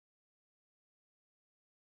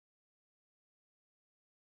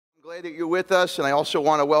Glad that you're with us, and I also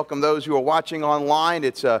want to welcome those who are watching online.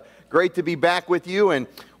 It's great to be back with you, and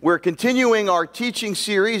we're continuing our teaching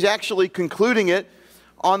series, actually concluding it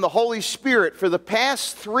on the Holy Spirit for the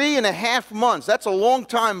past 3.5 months. That's a long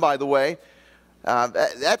time, by the way.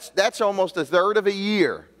 That's almost a third of a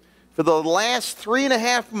year. For the last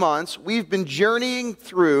 3.5 months, we've been journeying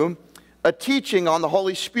through a teaching on the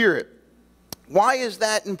Holy Spirit. Why is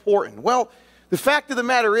that important? Well, the fact of the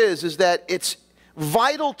matter is that it's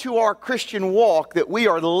vital to our Christian walk that we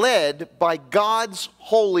are led by God's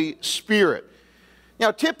Holy Spirit.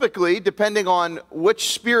 Now, typically, depending on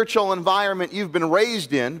which spiritual environment you've been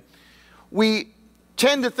raised in, we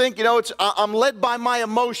tend to think, I'm led by my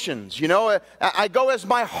emotions, I go as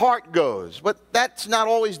my heart goes. But that's not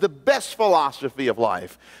always the best philosophy of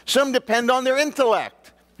life. Some depend on their intellect,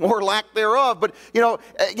 or lack thereof. But,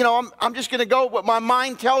 I'm just going to go what my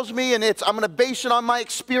mind tells me, and I'm going to base it on my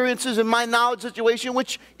experiences and my knowledge situation,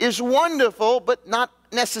 which is wonderful, but not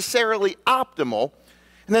necessarily optimal.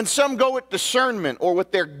 And then some go with discernment, or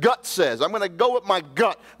what their gut says. I'm going to go with my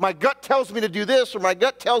gut. My gut tells me to do this, or my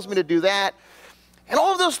gut tells me to do that. And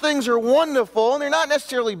all of those things are wonderful, and they're not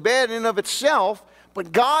necessarily bad in and of itself,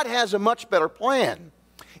 but God has a much better plan.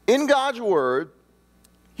 In God's Word,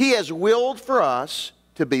 He has willed for us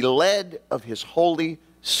to be led of His Holy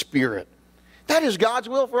Spirit. That is God's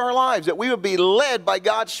will for our lives, that we would be led by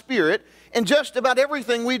God's Spirit in just about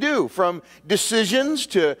everything we do, from decisions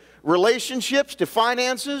to relationships to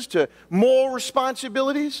finances to moral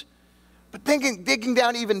responsibilities. But digging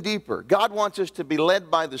down even deeper, God wants us to be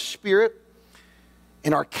led by the Spirit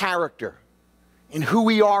in our character, in who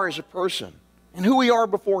we are as a person, and who we are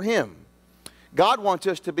before Him. God wants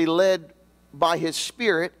us to be led by His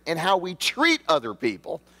Spirit in how we treat other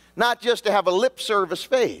people, not just to have a lip service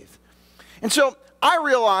faith. And so I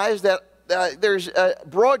realize that there's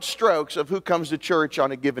broad strokes of who comes to church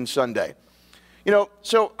on a given Sunday.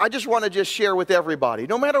 So I just want to share with everybody,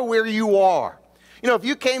 no matter where you are. If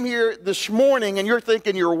you came here this morning and you're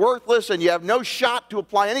thinking you're worthless and you have no shot to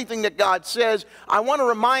apply anything that God says, I want to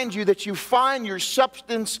remind you that you find your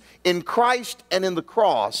substance in Christ and in the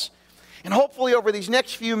cross. And hopefully over these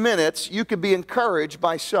next few minutes, you could be encouraged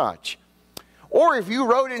by such. Or if you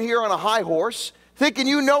rode in here on a high horse, thinking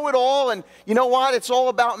you know it all, and you know what, it's all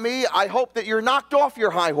about me, I hope that you're knocked off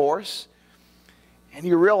your high horse, and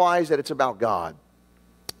you realize that it's about God.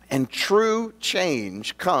 And true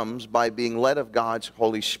change comes by being led of God's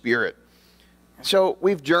Holy Spirit. So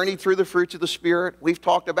we've journeyed through the fruits of the Spirit. We've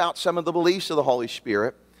talked about some of the beliefs of the Holy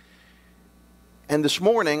Spirit. And this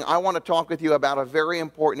morning, I want to talk with you about a very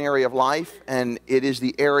important area of life, and it is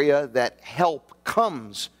the area that help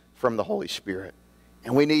comes from the Holy Spirit.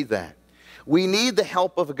 And we need that. We need the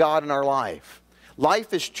help of God in our life.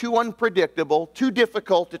 Life is too unpredictable, too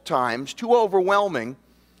difficult at times, too overwhelming,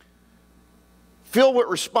 filled with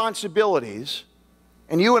responsibilities.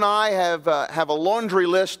 And you and I have a laundry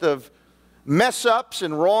list of mess-ups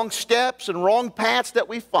and wrong steps and wrong paths that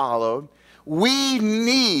we followed. We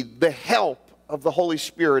need the help of the Holy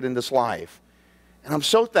Spirit in this life. And I'm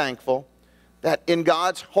so thankful that in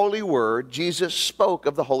God's holy word, Jesus spoke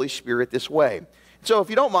of the Holy Spirit this way. So if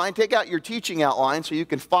you don't mind, take out your teaching outline so you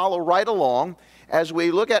can follow right along as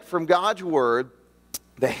we look at from God's word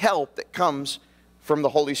the help that comes from the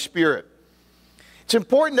Holy Spirit. It's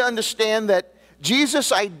important to understand that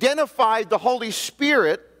Jesus identified the Holy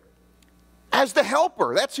Spirit as the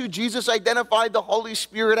helper. That's who Jesus identified the Holy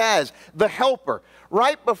Spirit as, the helper.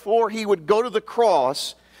 Right before He would go to the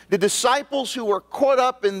cross, the disciples who were caught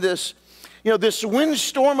up in this, this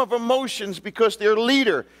windstorm of emotions because their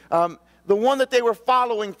leader, the one that they were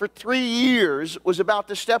following for 3 years, was about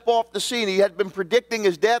to step off the scene. He had been predicting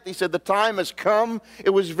his death. He said, the time has come. It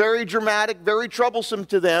was very dramatic, very troublesome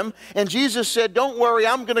to them. And Jesus said, don't worry,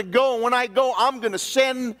 I'm going to go. And when I go, I'm going to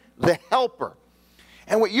send the helper.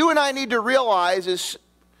 And what you and I need to realize is,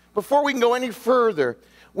 before we can go any further,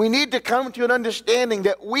 we need to come to an understanding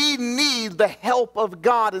that we need the help of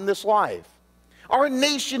God in this life. Our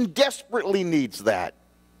nation desperately needs that.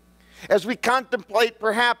 As we contemplate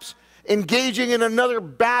perhaps engaging in another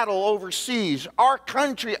battle overseas, our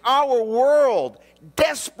country, our world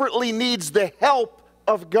desperately needs the help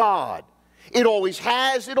of God. It always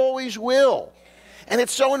has, it always will. And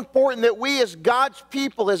it's so important that we as God's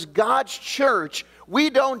people, as God's church, we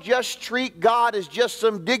don't just treat God as just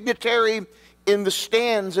some dignitary in the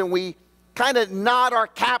stands and we kind of nod our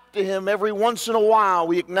cap to Him every once in a while.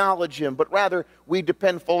 We acknowledge Him, but rather we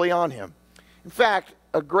depend fully on Him. In fact,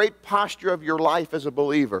 a great posture of your life as a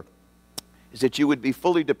believer is that you would be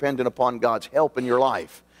fully dependent upon God's help in your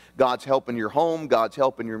life. God's help in your home, God's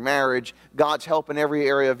help in your marriage, God's help in every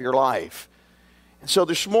area of your life. So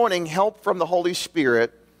this morning, help from the Holy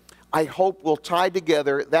Spirit, I hope will tie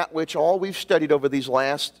together that which all we've studied over these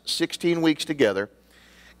last 16 weeks together.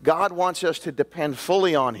 God wants us to depend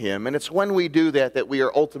fully on Him, and it's when we do that that we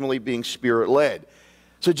are ultimately being Spirit-led.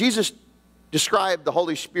 So Jesus described the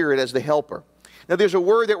Holy Spirit as the helper. Now there's a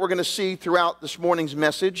word that we're going to see throughout this morning's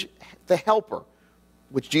message, the helper,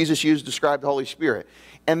 which Jesus used to describe the Holy Spirit.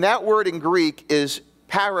 And that word in Greek is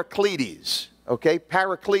parakletos, okay?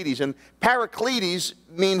 Parakletos. And parakletos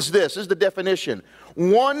means this is the definition: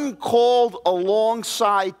 one called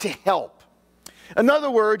alongside to help. In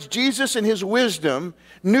other words, Jesus in His wisdom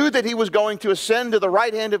knew that He was going to ascend to the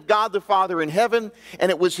right hand of God the Father in heaven,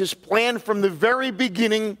 and it was His plan from the very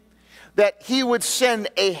beginning that He would send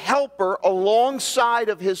a helper alongside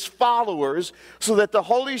of His followers so that the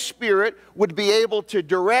Holy Spirit would be able to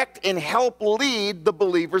direct and help lead the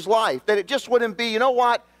believer's life. That it just wouldn't be, you know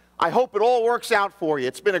what, I hope it all works out for you.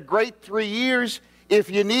 It's been a great 3 years. If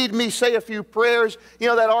you need me, say a few prayers. You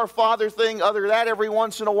know, that Our Father thing, utter that every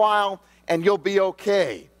once in a while, and you'll be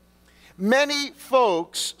okay. Many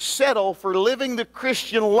folks settle for living the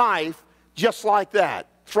Christian life just like that.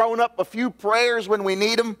 Throwing up a few prayers when we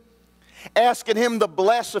need them, asking Him to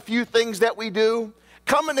bless a few things that we do,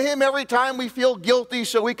 coming to Him every time we feel guilty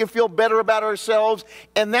so we can feel better about ourselves,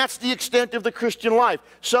 and that's the extent of the Christian life.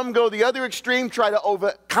 Some go the other extreme, try to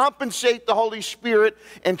overcompensate the Holy Spirit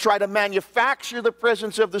and try to manufacture the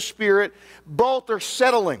presence of the Spirit. Both are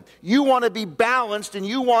settling. You want to be balanced, and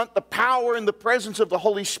you want the power and the presence of the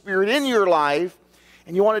Holy Spirit in your life,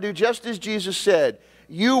 and you want to do just as Jesus said.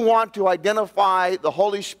 You want to identify the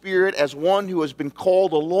Holy Spirit as one who has been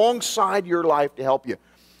called alongside your life to help you.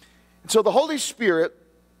 And so the Holy Spirit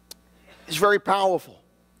is very powerful.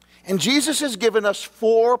 And Jesus has given us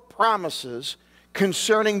 4 promises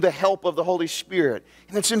concerning the help of the Holy Spirit.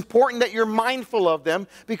 And it's important that you're mindful of them,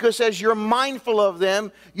 because as you're mindful of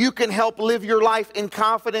them, you can help live your life in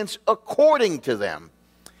confidence according to them.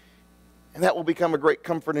 And that will become a great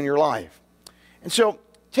comfort in your life. And so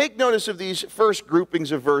take notice of these first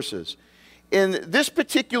groupings of verses. In this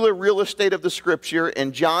particular real estate of the Scripture,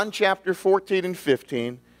 in John chapter 14 and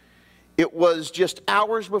 15, it was just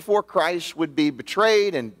hours before Christ would be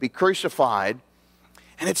betrayed and be crucified.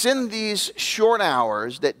 And it's in these short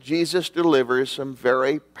hours that Jesus delivers some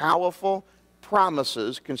very powerful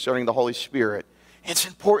promises concerning the Holy Spirit. It's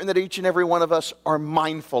important that each and every one of us are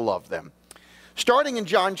mindful of them. Starting in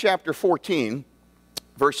John chapter 14,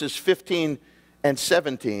 verses 15 and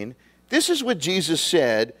 17, this is what Jesus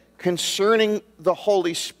said concerning the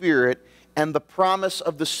Holy Spirit and the promise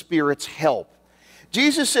of the Spirit's help.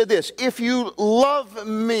 Jesus said this: if you love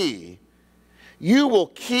me, you will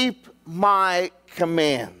keep my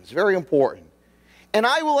commands. Very important. And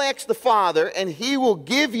I will ask the Father, and He will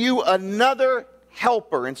give you another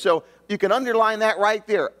helper. And so you can underline that right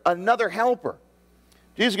there, another helper.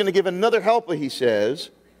 Jesus is going to give another helper, He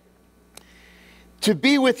says, to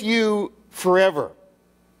be with you forever.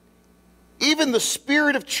 Even the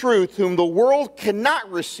Spirit of truth, whom the world cannot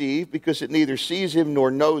receive because it neither sees Him nor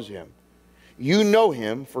knows Him. You know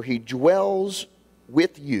Him, for He dwells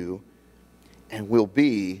with you and will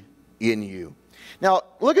be in you. Now,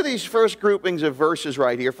 look at these first groupings of verses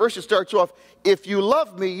right here. First, it starts off, if you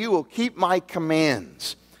love me, you will keep my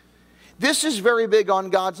commands. This is very big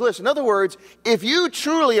on God's list. In other words, if you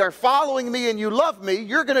truly are following me and you love me,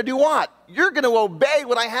 you're going to do what? You're going to obey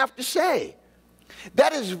what I have to say.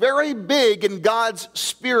 That is very big in God's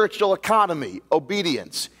spiritual economy,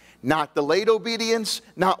 obedience. Not delayed obedience,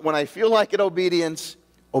 not when I feel like it obedience,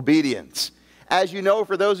 obedience. As you know,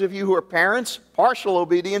 for those of you who are parents, partial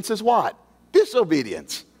obedience is what?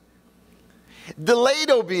 Disobedience.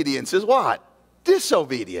 Delayed obedience is what?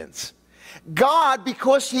 Disobedience. God,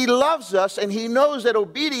 because He loves us and He knows that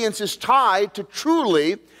obedience is tied to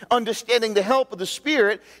truly understanding the help of the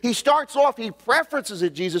Spirit, He starts off, He prefaces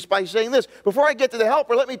it, Jesus, by saying this. Before I get to the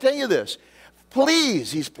helper, let me tell you this.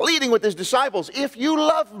 Please, He's pleading with His disciples, if you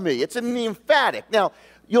love me. It's in the emphatic. Now,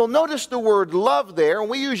 you'll notice the word love there, and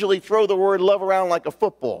we usually throw the word love around like a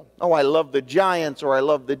football. Oh, I love the Giants, or I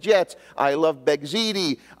love the Jets. I love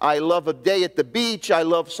Begzidi. I love a day at the beach. I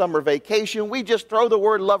love summer vacation. We just throw the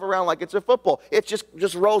word love around like it's a football. It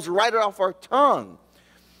just rolls right off our tongue.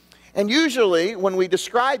 And usually, when we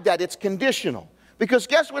describe that, it's conditional. Because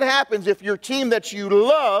guess what happens if your team that you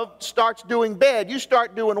love starts doing bad? You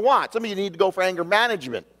start doing what? Some of you need to go for anger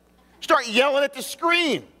management. Start yelling at the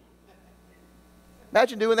screen.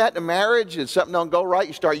 Imagine doing that in a marriage and something don't go right.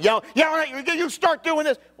 You start yelling at you start doing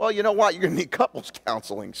this. Well, you know what? You're going to need couples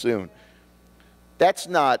counseling soon. That's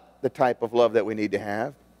not the type of love that we need to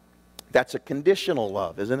have. That's a conditional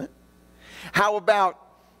love, isn't it? How about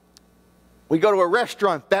We go to a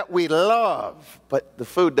restaurant that we love, but the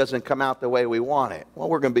food doesn't come out the way we want it. Well,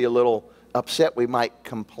 we're going to be a little upset. We might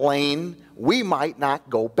complain. We might not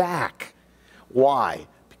go back. Why?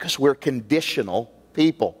 Because we're conditional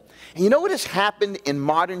people. And you know what has happened in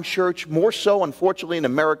modern church? More so, unfortunately, in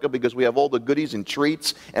America, because we have all the goodies and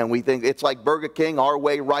treats, and we think it's like Burger King, our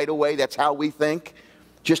way, right away. That's how we think.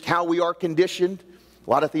 Just how we are conditioned. A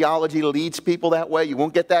lot of theology leads people that way. You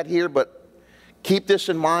won't get that here, but keep this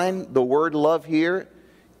in mind. The word love here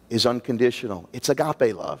is unconditional. It's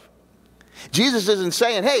agape love. Jesus isn't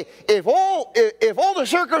saying, hey, if all the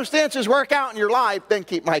circumstances work out in your life, then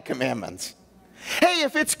keep my commandments. Hey,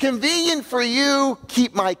 if it's convenient for you,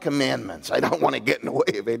 keep my commandments. I don't want to get in the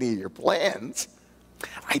way of any of your plans.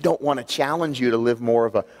 I don't want to challenge you to live more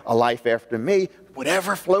of a life after me.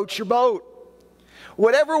 Whatever floats your boat.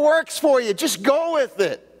 Whatever works for you, just go with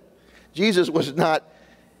it. Jesus was not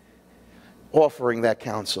offering that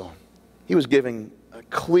counsel. He was giving a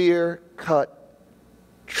clear-cut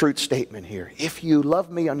truth statement here. If you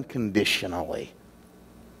love me unconditionally,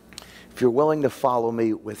 if you're willing to follow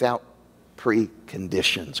me without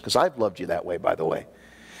preconditions, because I've loved you that way, by the way.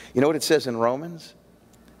 You know what it says in Romans?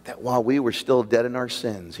 That while we were still dead in our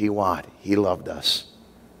sins, He what? He loved us.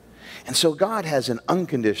 And so God has an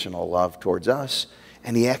unconditional love towards us,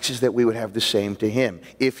 and He asks that we would have the same to Him.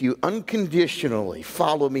 If you unconditionally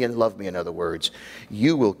follow me and love me, in other words,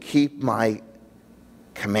 you will keep my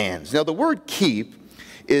commands. Now, the word keep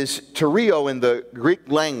is terio in the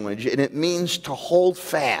Greek language, and it means to hold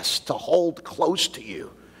fast, to hold close to you.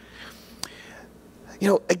 You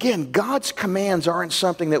know, again, God's commands aren't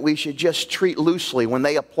something that we should just treat loosely. When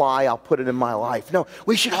they apply, I'll put it in my life. No,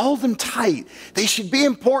 we should hold them tight. They should be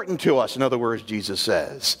important to us, in other words, Jesus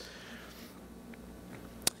says.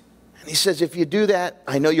 And He says, if you do that,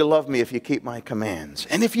 I know you love me if you keep my commands.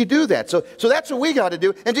 And if you do that, so that's what we got to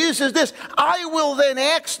do. And Jesus says this, I will then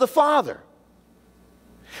ask the Father.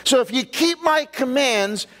 So if you keep my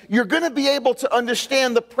commands, you're going to be able to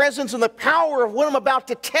understand the presence and the power of what I'm about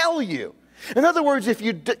to tell you. In other words, if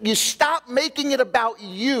you stop making it about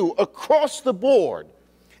you across the board,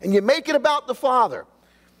 and you make it about the Father,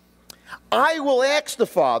 I will ask the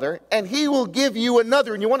Father, and He will give you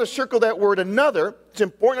another. And you want to circle that word another. It's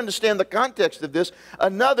important to understand the context of this.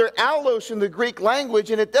 Another, allos in the Greek language,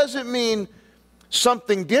 and it doesn't mean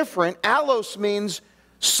something different. Allos means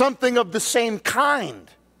something of the same kind.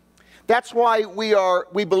 That's why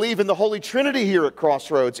we believe in the Holy Trinity here at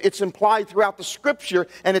Crossroads. It's implied throughout the Scripture,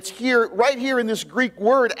 and it's here, right here in this Greek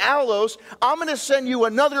word, allos. I'm going to send you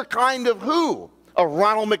another kind of who? Of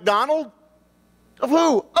Ronald McDonald? Of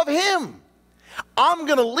who? Of Him. I'm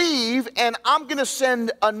going to leave, and I'm going to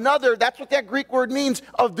send another, that's what that Greek word means,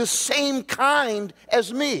 of the same kind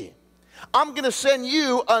as me. I'm going to send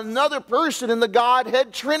you another person in the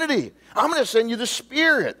Godhead Trinity. I'm going to send you the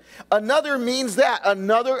Spirit. Another means that,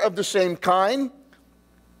 another of the same kind.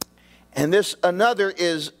 And this another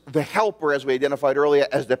is the helper, as we identified earlier,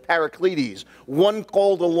 as the Parakletes, one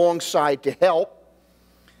called alongside to help.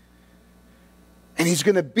 And He's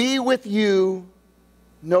going to be with you,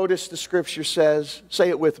 notice the Scripture says, say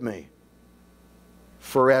it with me,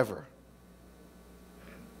 forever.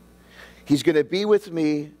 He's going to be with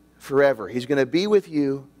me forever. He's going to be with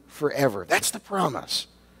you forever. That's the promise.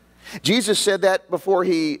 Jesus said that before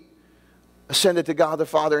He ascended to God the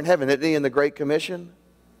Father in heaven, didn't He, in the Great Commission?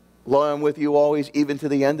 Lo, I'm with you always, even to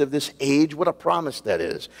the end of this age. What a promise that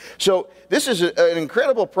is. So this is an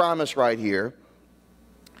incredible promise right here.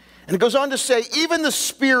 And it goes on to say, even the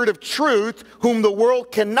Spirit of truth, whom the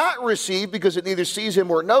world cannot receive because it neither sees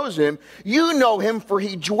Him or knows Him, you know Him, for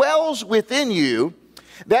He dwells within you.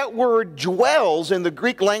 That word dwells in the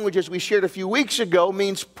Greek language, as we shared a few weeks ago,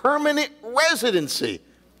 means permanent residency.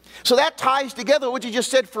 So that ties together what you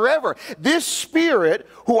just said, forever. This Spirit,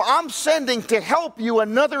 who I'm sending to help you,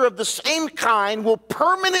 another of the same kind, will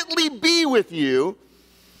permanently be with you.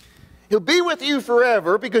 He'll be with you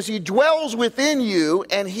forever because He dwells within you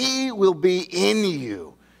and He will be in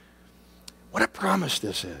you. What a promise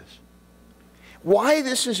this is. Why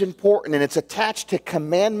this is important, and it's attached to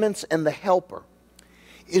commandments and the helper,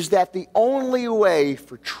 is that the only way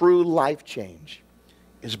for true life change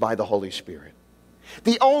is by the Holy Spirit.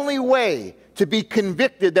 The only way to be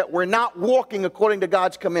convicted that we're not walking according to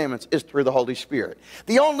God's commandments is through the Holy Spirit.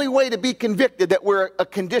 The only way to be convicted that we're a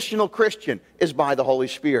conditional Christian is by the Holy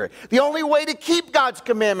Spirit. The only way to keep God's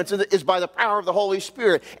commandments is by the power of the Holy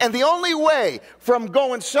Spirit. And the only way from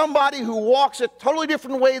going somebody who walks a totally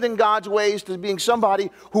different way than God's ways to being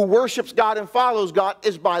somebody who worships God and follows God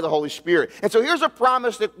is by the Holy Spirit. And so here's a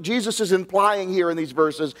promise that Jesus is implying here in these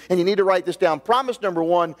verses, and you need to write this down. Promise number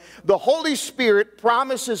one, the Holy Spirit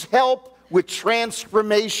promises help with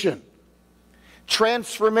transformation.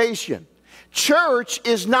 Transformation. Church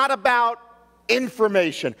is not about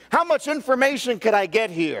information. How much information could I get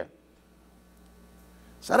here?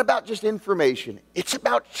 It's not about just information. It's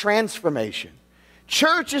about transformation.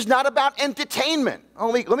 Church is not about entertainment.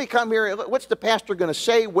 Let me come here. What's the pastor going to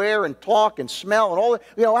say, where, and talk, and smell, and all that?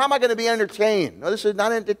 How am I going to be entertained? No, this is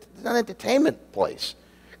not an entertainment place.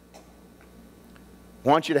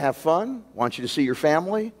 Want you to have fun. Want you to see your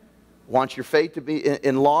family. Want your faith to be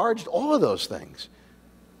enlarged. All of those things.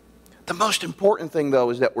 The most important thing, though,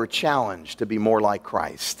 is that we're challenged to be more like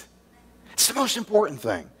Christ. It's the most important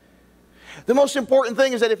thing. The most important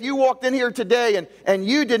thing is that if you walked in here today and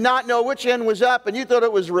you did not know which end was up and you thought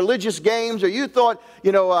it was religious games or you thought,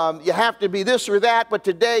 you have to be this or that, but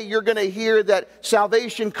today you're going to hear that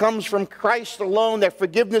salvation comes from Christ alone, that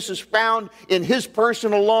forgiveness is found in His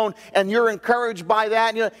person alone, and you're encouraged by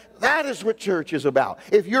that. That is what church is about.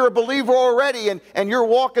 If you're a believer already and you're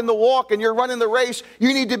walking the walk and you're running the race,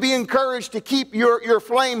 you need to be encouraged to keep your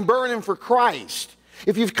flame burning for Christ.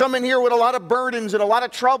 If you've come in here with a lot of burdens and a lot of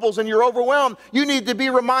troubles and you're overwhelmed, you need to be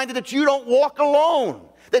reminded that you don't walk alone,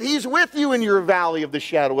 that He's with you in your valley of the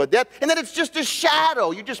shadow of death, and that it's just a shadow.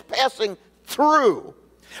 You're just passing through.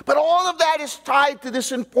 But all of that is tied to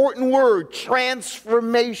this important word,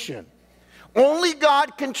 transformation. Only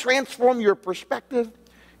God can transform your perspective,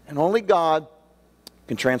 and only God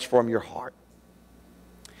can transform your heart.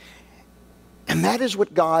 And that is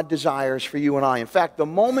what God desires for you and I. In fact, the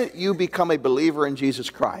moment you become a believer in Jesus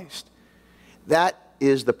Christ, that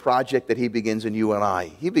is the project that He begins in you and I.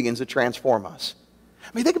 He begins to transform us. I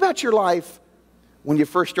mean, think about your life when you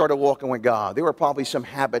first started walking with God. There were probably some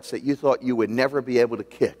habits that you thought you would never be able to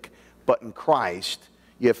kick. But in Christ,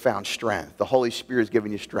 you have found strength. The Holy Spirit has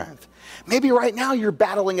given you strength. Maybe right now you're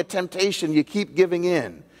battling a temptation. You keep giving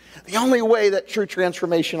in. The only way that true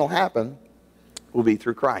transformation will happen will be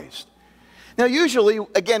through Christ. Now, usually,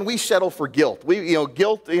 again, we settle for guilt.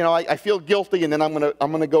 Guilt. I feel guilty, and then I'm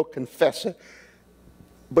gonna go confess it.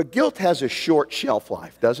 But guilt has a short shelf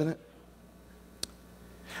life, doesn't it?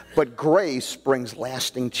 But grace brings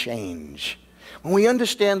lasting change. When we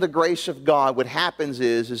understand the grace of God, what happens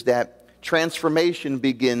is that transformation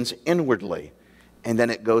begins inwardly, and then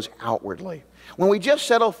it goes outwardly. When we just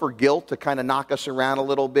settle for guilt to kind of knock us around a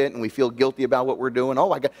little bit and we feel guilty about what we're doing,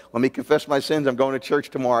 let me confess my sins, I'm going to church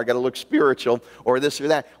tomorrow, I got to look spiritual, or this or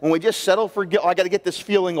that. When we just settle for guilt, I got to get this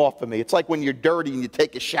feeling off of me. It's like when you're dirty and you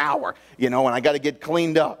take a shower, and I got to get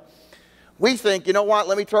cleaned up. We think,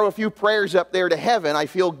 let me throw a few prayers up there to heaven, I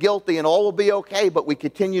feel guilty and all will be okay, but we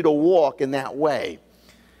continue to walk in that way.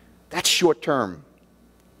 That's short-term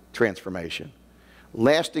transformation.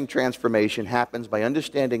 Lasting transformation happens by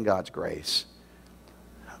understanding God's grace,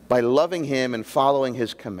 by loving Him and following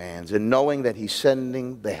His commands and knowing that He's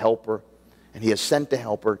sending the helper, and He has sent the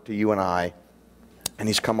helper to you and I, and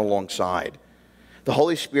He's come alongside. The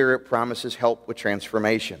Holy Spirit promises help with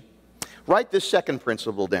transformation. Write this second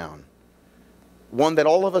principle down, one that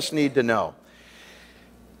all of us need to know.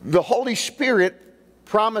 The Holy Spirit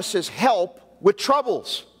promises help with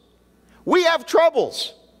troubles. We have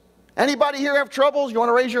troubles. Anybody here have troubles? You want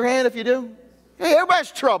to raise your hand if you do? Hey, everybody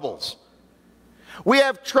has troubles. We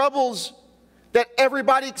have troubles that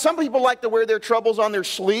some people like to wear their troubles on their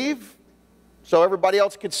sleeve so everybody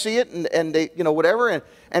else could see it and they, whatever.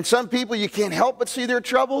 And some people, you can't help but see their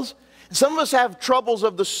troubles. And some of us have troubles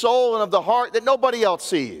of the soul and of the heart that nobody else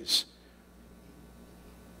sees.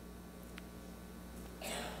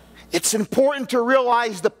 It's important to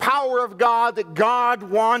realize the power of God, that God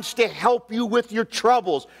wants to help you with your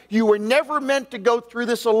troubles. You were never meant to go through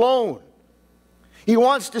this alone. He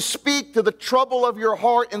wants to speak to the trouble of your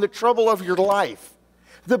heart and the trouble of your life,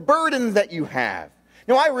 the burden that you have.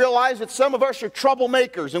 Now, I realize that some of us are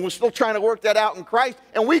troublemakers, and we're still trying to work that out in Christ,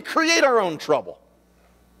 and we create our own trouble.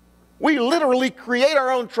 We literally create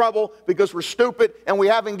our own trouble because we're stupid and we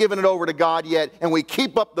haven't given it over to God yet, and we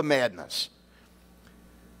keep up the madness.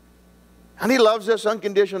 And He loves us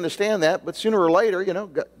unconditionally, understand that, but sooner or later,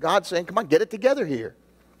 God's saying, come on, get it together here.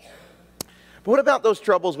 But what about those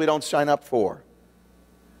troubles we don't sign up for?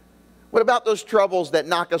 What about those troubles that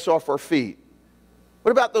knock us off our feet?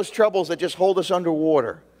 What about those troubles that just hold us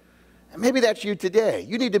underwater? And maybe that's you today.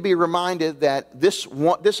 You need to be reminded that this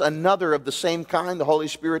another of the same kind, the Holy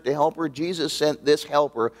Spirit, the helper, Jesus sent this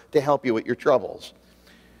helper to help you with your troubles.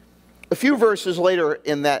 A few verses later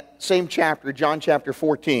in that same chapter, John chapter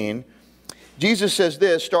 14, Jesus says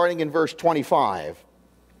this, starting in verse 25.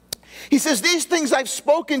 He says, "These things I've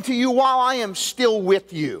spoken to you while I am still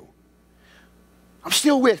with you." I'm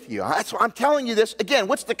still with you. That's why I'm telling you this. Again,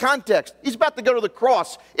 what's the context? He's about to go to the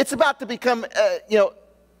cross. It's about to become,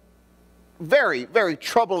 very, very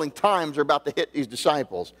troubling times are about to hit these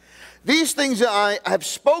disciples. These things that I have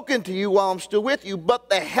spoken to you while I'm still with you, but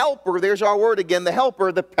the helper, there's our word again, the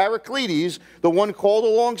helper, the Paracletes, the one called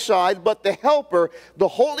alongside, but the helper, the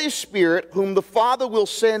Holy Spirit, whom the Father will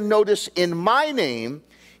send, notice, in my name,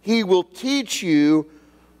 he will teach you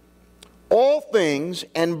all things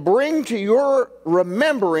and bring to your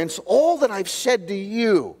remembrance all that I've said to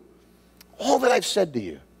you. All that I've said to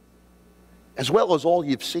you, as well as all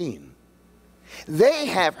you've seen. They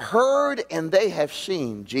have heard and they have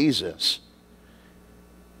seen Jesus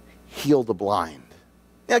heal the blind.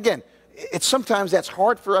 Now again, sometimes that's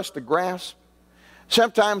hard for us to grasp.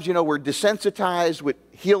 Sometimes, we're desensitized with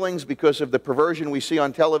healings because of the perversion we see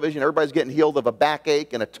on television. Everybody's getting healed of a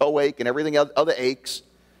backache and a toe ache and everything other aches.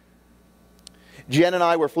 Jen and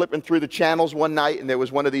I were flipping through the channels one night, and there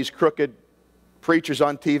was one of these crooked preachers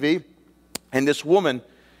on TV, and this woman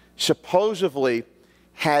supposedly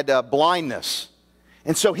had blindness.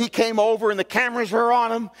 And so he came over and the cameras were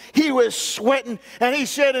on him. He was sweating and he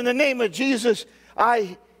said, in the name of Jesus,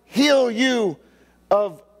 I heal you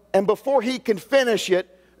of, and before he can finish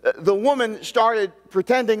it, the woman started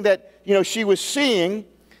pretending that, she was seeing,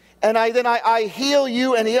 and I heal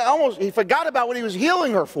you, and he forgot about what he was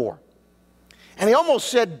healing her for. And he almost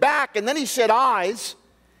said back, and then he said eyes,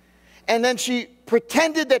 and then she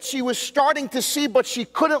pretended that she was starting to see, but she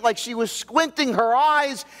couldn't, like she was squinting her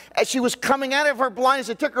eyes as she was coming out of her blindness.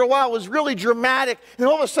 It took her a while. It was really dramatic. And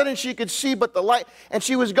all of a sudden she could see but the light. And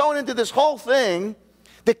she was going into this whole thing.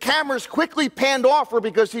 The cameras quickly panned off her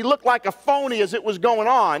because he looked like a phony as it was going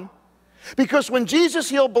on. Because when Jesus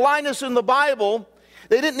healed blindness in the Bible,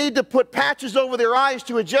 they didn't need to put patches over their eyes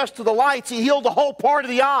to adjust to the lights. He healed the whole part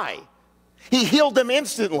of the eye. He healed them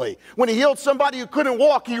instantly. When he healed somebody who couldn't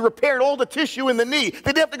walk, he repaired all the tissue in the knee. They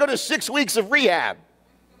didn't have to go to 6 weeks of rehab.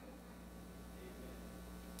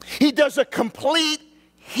 He does a complete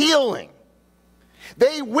healing.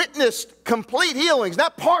 They witnessed complete healings,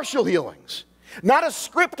 not partial healings. Not a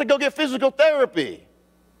script to go get physical therapy.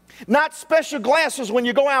 Not special glasses when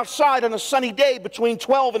you go outside on a sunny day between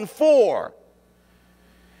 12 and 4.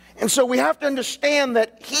 And so we have to understand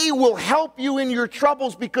that he will help you in your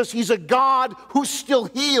troubles because he's a God who still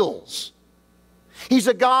heals. He's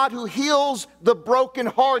a God who heals the broken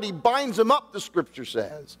heart. He binds them up, the scripture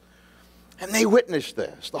says. And they witnessed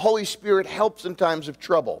this. The Holy Spirit helps in times of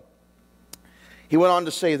trouble. He went on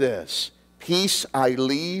to say this, peace I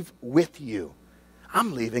leave with you.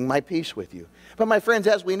 I'm leaving my peace with you. But my friends,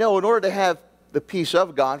 as we know, in order to have the peace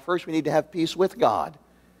of God, first we need to have peace with God.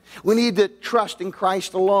 We need to trust in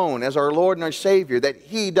Christ alone as our Lord and our Savior, that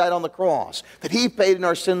he died on the cross, that he paid in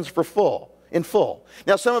our sins in full.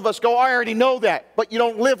 Now some of us go, I already know that, but you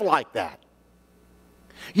don't live like that.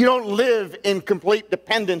 You don't live in complete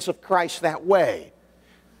dependence of Christ that way.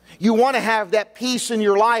 You want to have that peace in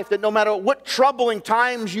your life that no matter what troubling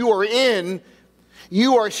times you are in,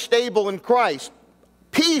 you are stable in Christ.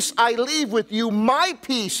 Peace I leave with you, my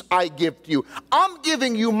peace I give to you. I'm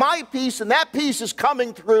giving you my peace, and that peace is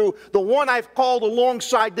coming through the one I've called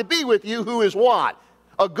alongside to be with you, who is what?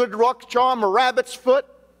 A good luck charm, a rabbit's foot,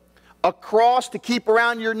 a cross to keep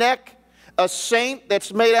around your neck, a saint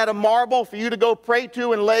that's made out of marble for you to go pray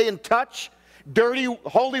to and lay and touch, dirty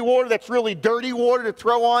holy water that's really dirty water to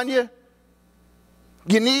throw on you.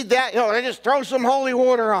 You need that? They just throw some holy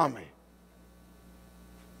water on me.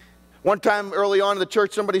 One time early on in the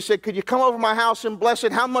church, somebody said, could you come over to my house and bless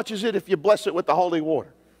it? How much is it if you bless it with the holy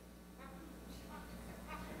water?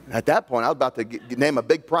 At that point, I was about to name a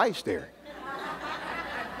big price there.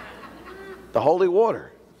 The holy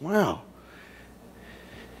water. Wow.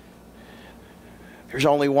 There's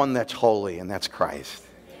only one that's holy, and that's Christ.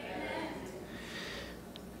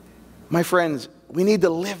 My friends, we need to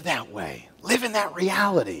live that way. Live in that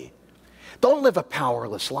reality. Don't live a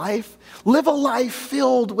powerless life. Live a life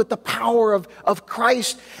filled with the power of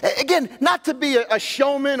Christ. Again, not to be a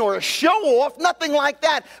showman or a show-off, nothing like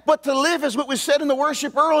that, but to live, as what was said in the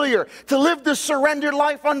worship earlier, to live the surrendered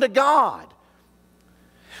life unto God.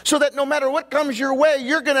 So that no matter what comes your way,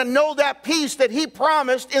 you're going to know that peace that he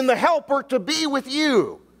promised in the helper to be with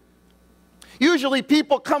you. Usually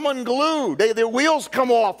people come unglued. Their wheels come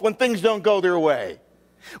off when things don't go their way.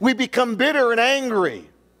 We become bitter and angry.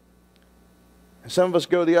 And some of us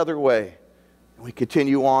go the other way. And we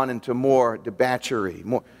continue on into more debauchery,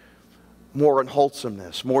 more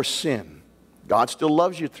unwholesomeness, more sin. God still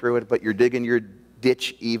loves you through it, but you're digging your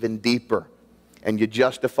ditch even deeper. And you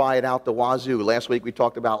justify it out the wazoo. Last week we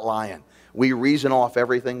talked about lying. We reason off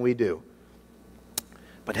everything we do.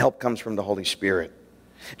 But help comes from the Holy Spirit.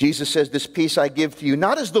 Jesus says, this peace I give to you,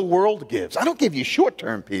 not as the world gives. I don't give you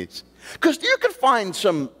short-term peace. Because you can find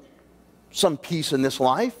some some peace in this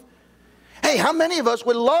life. Hey, how many of us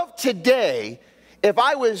would love today if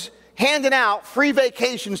I was handing out free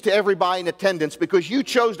vacations to everybody in attendance because you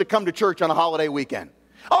chose to come to church on a holiday weekend?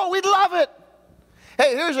 Oh, we'd love it.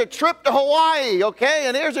 Hey, here's a trip to Hawaii, okay?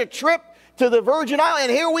 And here's a trip to the Virgin Islands.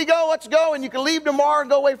 And here we go, let's go. And you can leave tomorrow and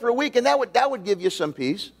go away for a week. And that would give you some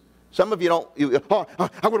peace. Some of you don't, what am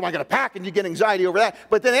I going to pack? And you get anxiety over that.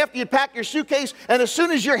 But then after you pack your suitcase, and as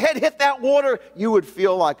soon as your head hit that water, you would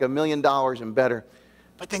feel like $1 million and better.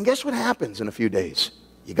 But then guess what happens in a few days?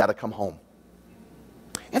 You got to come home.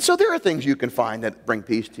 And so there are things you can find that bring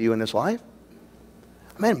peace to you in this life.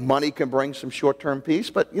 I mean, money can bring some short-term peace.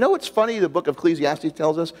 But you know what's funny? The book of Ecclesiastes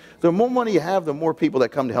tells us, the more money you have, the more people that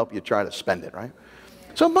come to help you try to spend it, right?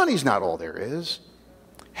 So money's not all there is.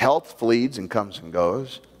 Health flees and comes and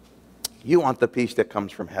goes. You want the peace that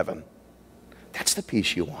comes from heaven. That's the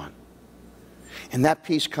peace you want. And that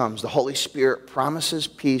peace comes. The Holy Spirit promises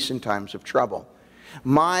peace in times of trouble.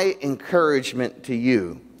 My encouragement to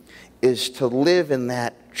you is to live in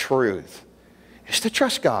that truth, is to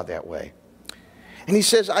trust God that way. And he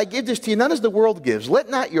says, I give this to you, none as the world gives. Let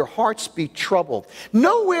not your hearts be troubled.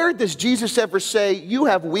 Nowhere does Jesus ever say, you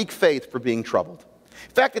have weak faith for being troubled.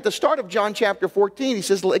 In fact, at the start of John chapter 14, he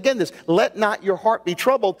says, again, this, let not your heart be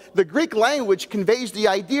troubled. The Greek language conveys the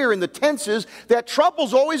idea in the tenses that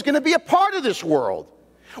trouble's always going to be a part of this world.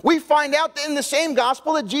 We find out in the same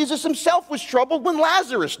gospel that Jesus himself was troubled when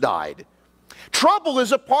Lazarus died. Trouble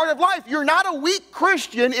is a part of life. You're not a weak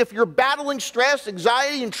Christian if you're battling stress,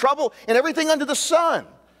 anxiety, and trouble and everything under the sun.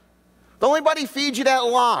 Don't anybody feed you that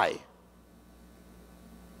lie.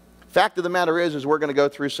 Fact of the matter is we're going to go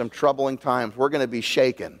through some troubling times. We're going to be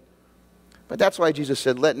shaken. But that's why Jesus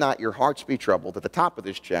said, let not your hearts be troubled. At the top of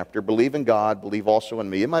this chapter, believe in God, believe also in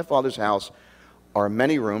me. In my Father's house are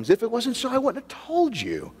many rooms. If it wasn't so, I wouldn't have told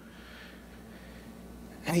you.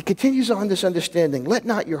 And he continues on this understanding. Let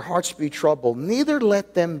not your hearts be troubled, neither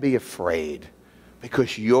let them be afraid,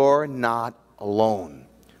 because you're not alone.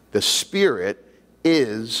 The Spirit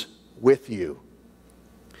is with you.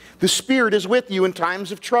 The Spirit is with you in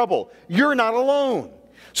times of trouble. You're not alone.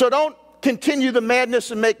 So don't continue the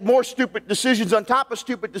madness and make more stupid decisions on top of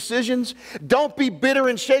stupid decisions. Don't be bitter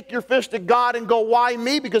and shake your fist at God and go, why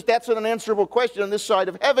me? Because that's an unanswerable question on this side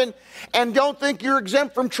of heaven. And don't think you're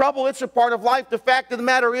exempt from trouble. It's a part of life. The fact of the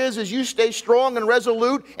matter is you stay strong and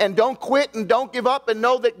resolute and don't quit and don't give up and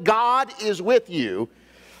know that God is with you.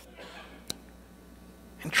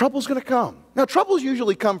 And trouble's going to come. Now, troubles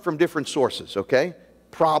usually come from different sources, okay?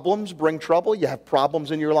 Problems bring trouble. You have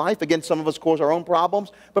problems in your life. Again, some of us cause our own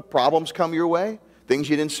problems, but problems come your way. Things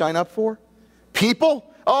you didn't sign up for.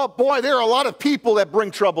 People. Oh, boy, there are a lot of people that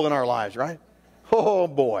bring trouble in our lives, right? Oh,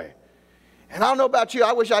 boy. And I don't know about you.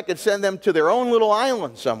 I wish I could send them to their own little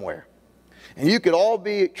island somewhere. And you could all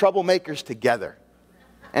be troublemakers together.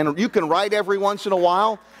 And you can write every once in a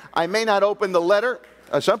while. I may not open the letter.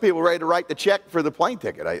 Some people are ready to write the check for the plane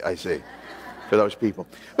ticket, I see, for those people.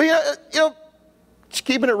 But, you know, just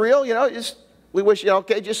keeping it real, we wish,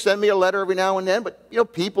 okay, just send me a letter every now and then.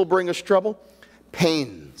 But, people bring us trouble.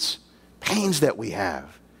 Pains that we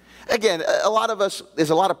have. Again, a lot of us, there's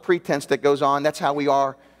a lot of pretense that goes on. That's how we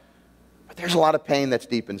are. But there's a lot of pain that's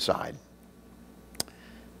deep inside.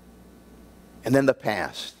 And then the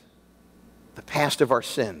past of our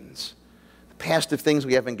sins, the past of things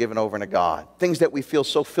we haven't given over to God, things that we feel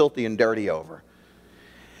so filthy and dirty over.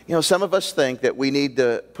 Some of us think that we need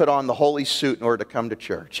to put on the holy suit in order to come to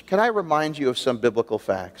church. Can I remind you of some biblical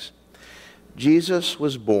facts? Jesus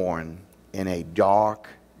was born in a dark,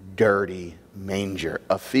 dirty manger,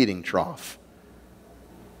 a feeding trough.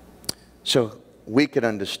 So we could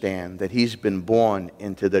understand that he's been born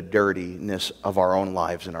into the dirtiness of our own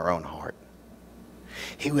lives and our own heart.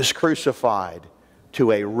 He was crucified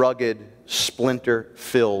to a rugged,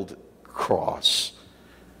 splinter-filled cross.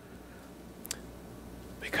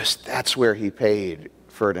 Because that's where he paid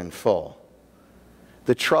for it in full.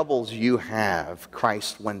 The troubles you have,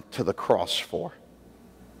 Christ went to the cross for.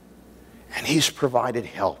 And he's provided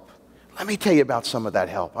help. Let me tell you about some of that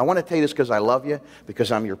help. I want to tell you this because I love you, because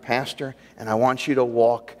I'm your pastor, and I want you to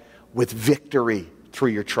walk with victory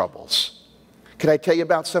through your troubles. Can I tell you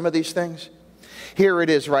about some of these things? Here it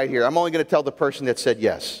is right here. I'm only going to tell the person that said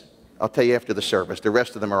yes. I'll tell you after the service. The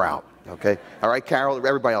rest of them are out. Okay? All right, Carol?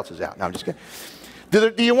 Everybody else is out. No, I'm just kidding.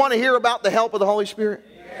 Do you want to hear about the help of the Holy Spirit?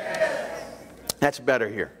 Yes. That's better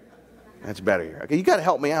here. That's better here. Okay, you got to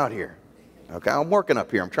help me out here. Okay, I'm working up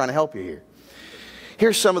here. I'm trying to help you here.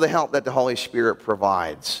 Here's some of the help that the Holy Spirit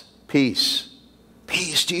provides. Peace.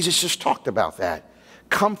 Peace. Jesus just talked about that.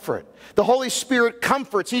 comfort. The Holy Spirit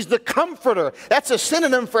comforts. He's the comforter. That's a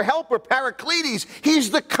synonym for helper, parakletes.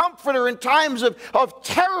 He's the comforter in times of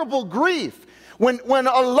terrible grief. When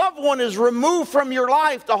a loved one is removed from your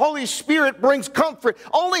life, the Holy Spirit brings comfort.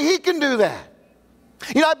 Only He can do that.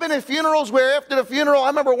 You know, I've been at funerals where after the funeral, I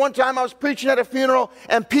remember one time I was preaching at a funeral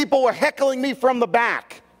and people were heckling me from the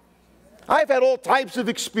back. I've had all types of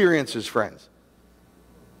experiences, friends.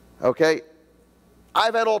 Okay?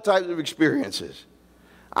 I've had all types of experiences.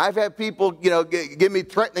 I've had people, you know, give me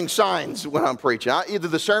threatening signs when I'm preaching. Either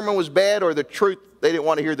the sermon was bad or the truth, they didn't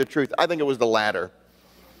want to hear the truth. I think it was the latter.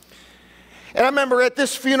 And I remember at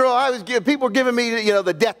this funeral, people were giving me, you know,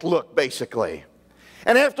 the death look, basically.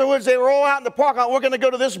 And afterwards, they were all out in the parking lot. We're going to go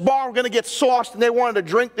to this bar. We're going to get sauced. And they wanted to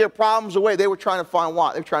drink their problems away. They were trying to find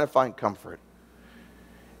what? They were trying to find comfort.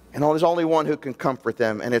 And there's only one who can comfort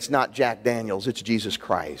them, and it's not Jack Daniels. It's Jesus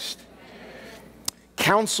Christ.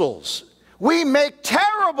 Counsels. We make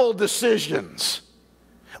terrible decisions.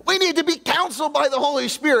 We need to be counseled by the Holy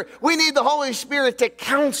Spirit. We need the Holy Spirit to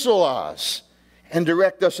counsel us and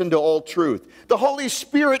direct us into all truth. The Holy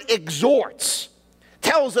Spirit exhorts,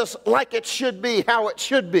 tells us like it should be, how it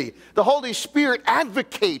should be. The Holy Spirit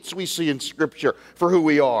advocates, we see in Scripture, for who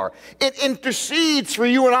we are. It intercedes for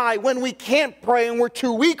you and I when we can't pray and we're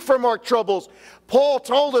too weak from our troubles. Paul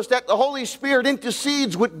told us that the Holy Spirit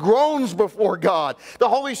intercedes with groans before God. The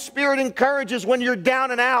Holy Spirit encourages when you're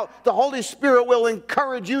down and out. The Holy Spirit will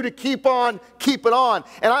encourage you to keep on keeping on.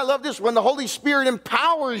 And I love this, when the Holy Spirit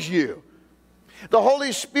empowers you. The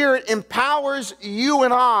Holy Spirit empowers you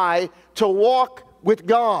and I to walk with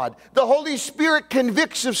God. The Holy Spirit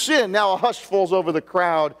convicts of sin. Now a hush falls over the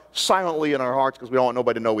crowd silently in our hearts because we don't want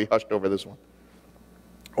nobody to know we hushed over this one.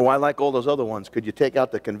 Oh, I like all those other ones. Could you take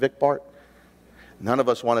out the convict part? None of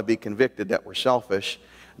us want to be convicted that we're selfish.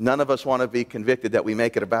 None of us want to be convicted that we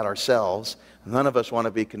make it about ourselves. None of us want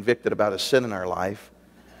to be convicted about a sin in our life.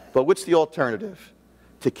 But what's the alternative?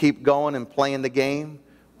 To keep going and playing the game,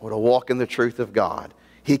 or to walk in the truth of God?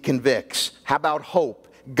 He convicts. How about hope?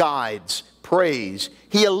 Guides, praise.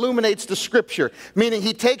 He illuminates the Scripture, meaning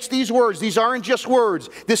He takes these words. These aren't just words.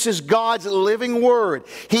 This is God's living Word.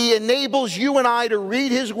 He enables you and I to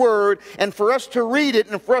read His Word, and for us to read it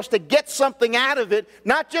and for us to get something out of it,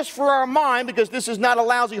 not just for our mind, because this is not a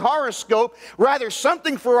lousy horoscope, rather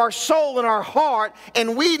something for our soul and our heart,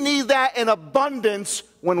 and we need that in abundance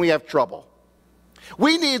when we have trouble.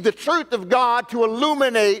 We need the truth of God to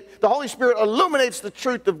illuminate. The Holy Spirit illuminates the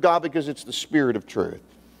truth of God because it's the Spirit of truth.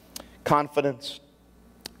 Confidence,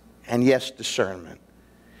 and yes, discernment.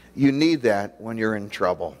 You need that when you're in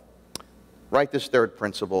trouble. Write this third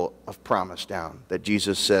principle of promise down that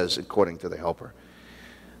Jesus says according to the Helper.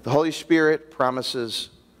 The Holy Spirit promises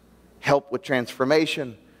help with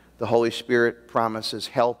transformation. The Holy Spirit promises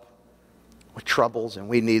help with troubles, and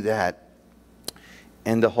we need that.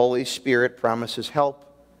 And the Holy Spirit promises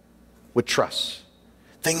help with trust.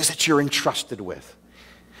 Things that you're entrusted with.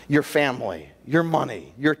 Your family, your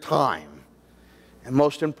money, your time, and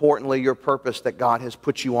most importantly, your purpose that God has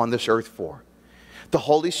put you on this earth for. The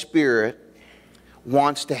Holy Spirit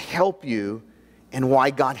wants to help you in why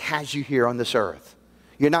God has you here on this earth.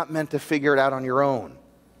 You're not meant to figure it out on your own.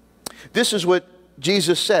 This is what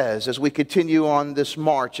Jesus says as we continue on this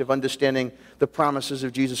march of understanding the promises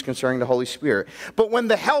of Jesus concerning the Holy Spirit. But when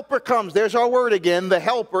the Helper comes, there's our word again, the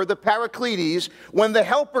Helper, the Parakletes, when the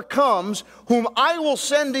Helper comes, whom I will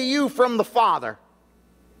send to you from the Father.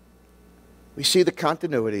 We see the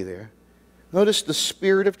continuity there. Notice the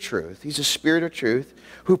Spirit of truth. He's a Spirit of truth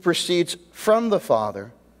who proceeds from the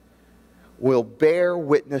Father, will bear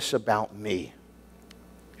witness about me.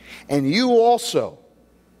 And you also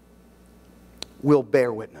will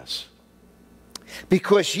bear witness,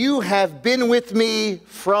 because you have been with me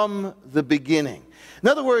from the beginning. In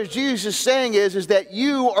other words, Jesus is saying is that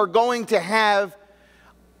you are going to have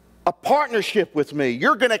a partnership with me.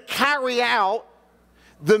 You're going to carry out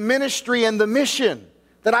the ministry and the mission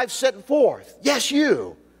that I've set forth. Yes,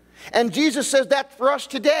 you. And Jesus says that for us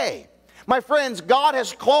today. My friends, God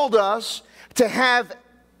has called us to have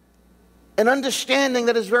an understanding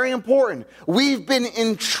that is very important. We've been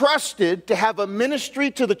entrusted to have a ministry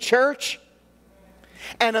to the church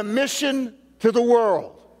and a mission to the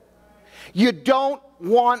world. You don't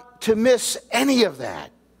want to miss any of that.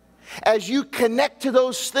 As you connect to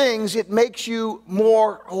those things, it makes you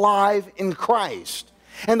more alive in Christ.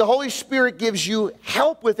 And the Holy Spirit gives you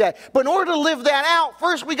help with that. But in order to live that out,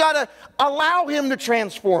 first we got to allow Him to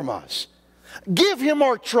transform us. Give Him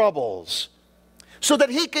our troubles so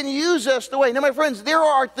that He can use us the way. Now, my friends, there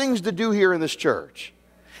are things to do here in this church.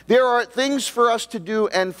 There are things for us to do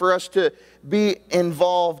and for us to be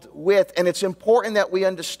involved with, and it's important that we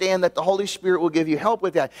understand that the Holy Spirit will give you help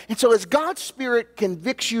with that. And so as God's Spirit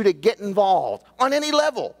convicts you to get involved on any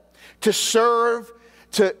level, to serve,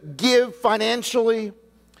 to give financially,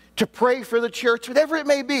 to pray for the church, whatever it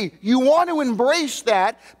may be, you want to embrace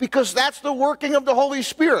that because that's the working of the Holy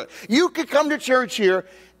Spirit. You could come to church here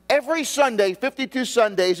every Sunday, 52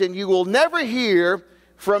 Sundays, and you will never hear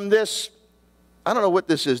from this, I don't know what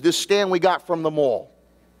this is, this stand we got from the mall.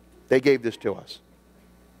 They gave this to us.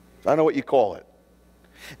 I don't know what you call it.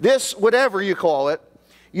 This, whatever you call it,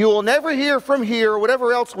 you will never hear from here,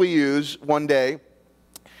 whatever else we use one day.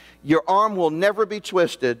 Your arm will never be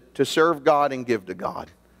twisted to serve God and give to God,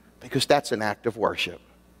 because that's an act of worship.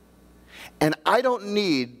 And I don't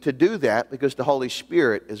need to do that because the Holy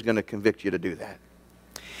Spirit is going to convict you to do that.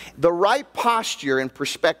 The right posture and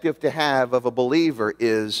perspective to have of a believer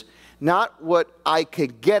is not what I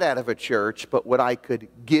could get out of a church, but what I could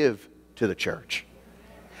give to the church.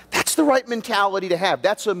 That's the right mentality to have.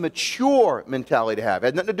 That's a mature mentality to have. It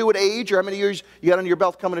has nothing to do with age or how many years you got under your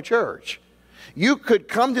belt coming to church. You could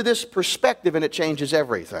come to this perspective and it changes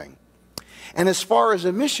everything. And as far as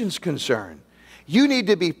a mission's concerned, you need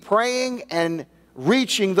to be praying and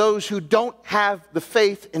reaching those who don't have the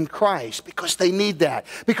faith in Christ, because they need that.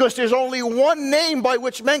 Because there's only one name by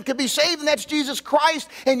which men can be saved, and that's Jesus Christ.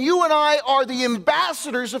 And you and I are the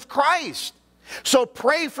ambassadors of Christ. So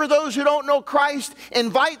pray for those who don't know Christ.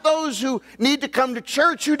 Invite those who need to come to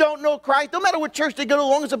church who don't know Christ. No matter what church they go to, as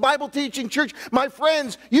long as it's a Bible teaching church. My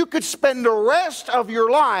friends, you could spend the rest of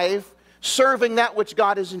your life serving that which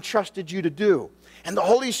God has entrusted you to do. And the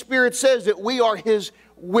Holy Spirit says that we are His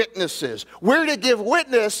witnesses. We're to give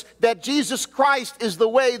witness that Jesus Christ is the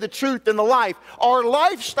way, the truth, and the life. Our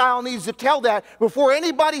lifestyle needs to tell that. Before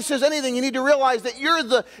anybody says anything, you need to realize that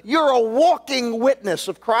you're a walking witness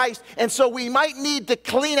of Christ. And so we might need to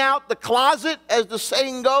clean out the closet, as the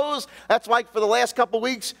saying goes. That's like for the last couple of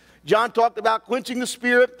weeks, John talked about quenching the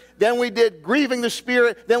Spirit. Then we did grieving the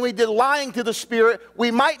Spirit. Then we did lying to the Spirit.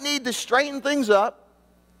 We might need to straighten things up.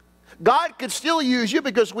 God could still use you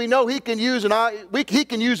because we know He can use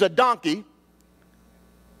a donkey.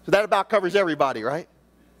 So that about covers everybody, right?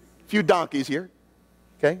 A few donkeys here.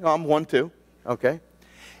 Okay, I'm one too. Okay.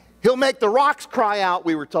 He'll make the rocks cry out,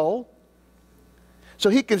 we were told. So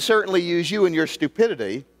He can certainly use you in your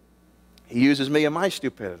stupidity. He uses me in my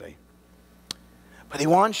stupidity. But He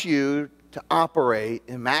wants you to operate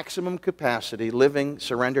in maximum capacity, living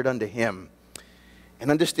surrendered unto Him. And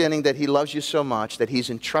understanding that He loves you so much that He's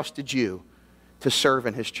entrusted you to serve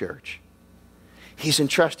in His church. He's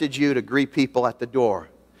entrusted you to greet people at the door.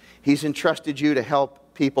 He's entrusted you to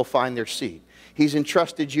help people find their seat. He's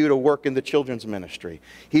entrusted you to work in the children's ministry.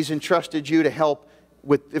 He's entrusted you to help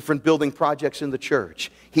with different building projects in the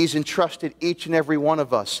church. He's entrusted each and every one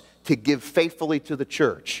of us to give faithfully to the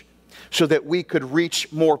church, so that we could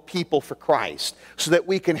reach more people for Christ, so that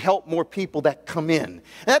we can help more people that come in. And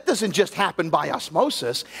that doesn't just happen by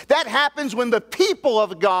osmosis. That happens when the people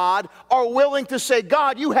of God are willing to say,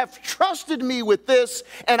 God, you have trusted me with this,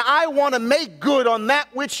 and I want to make good on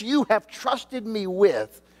that which you have trusted me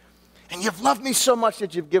with. And you've loved me so much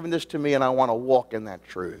that you've given this to me, and I want to walk in that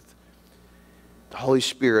truth. The Holy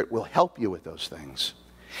Spirit will help you with those things.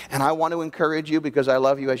 And I want to encourage you, because I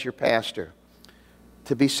love you as your pastor,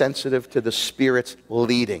 to be sensitive to the Spirit's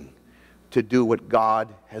leading, to do what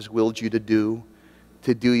God has willed you to do,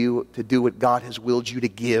 to do what God has willed you to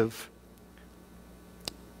give.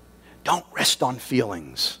 Don't rest on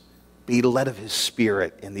feelings. Be led of His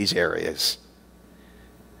Spirit in these areas.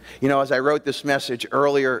 You know, as I wrote this message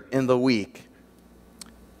earlier in the week,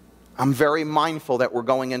 I'm very mindful that we're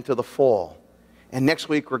going into the fall. And next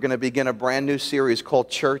week we're going to begin a brand new series called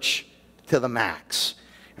Church to the Max.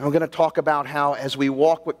 And we're going to talk about how, as we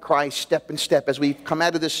walk with Christ step in step, as we come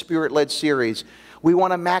out of this Spirit-led series, we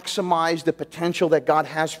want to maximize the potential that God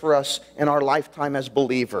has for us in our lifetime as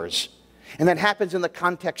believers. And that happens in the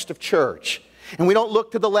context of church. And we don't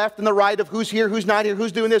look to the left and the right of who's here, who's not here,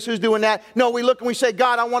 who's doing this, who's doing that. No, we look and we say,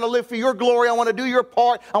 God, I want to live for your glory. I want to do your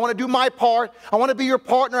part. I want to do my part. I want to be your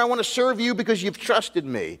partner. I want to serve you because you've trusted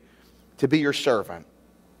me to be your servant.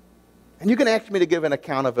 And you can ask me to give an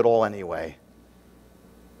account of it all anyway.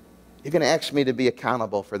 You're going to ask me to be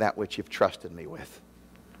accountable for that which you've trusted me with.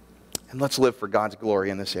 And let's live for God's glory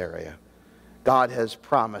in this area. God has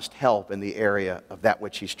promised help in the area of that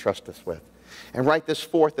which He's trusted us with. And write this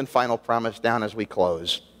fourth and final promise down as we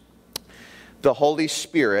close. The Holy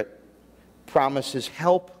Spirit promises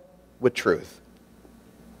help with truth.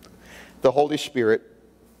 The Holy Spirit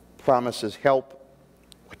promises help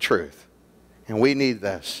with truth. And we need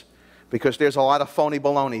this. because there's a lot of phony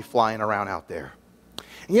baloney flying around out there.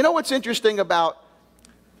 And you know what's interesting about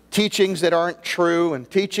teachings that aren't true and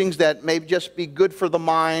teachings that may just be good for the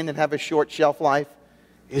mind and have a short shelf life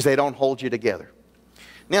is they don't hold you together.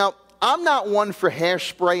 Now, I'm not one for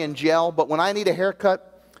hairspray and gel, but when I need a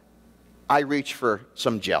haircut, I reach for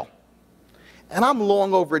some gel. And I'm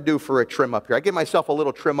long overdue for a trim up here. I give myself a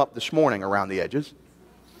little trim up this morning around the edges.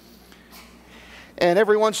 And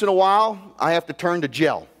every once in a while, I have to turn to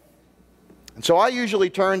gel. And so I usually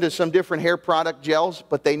turn to some different hair product gels,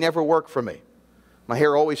 but they never work for me. My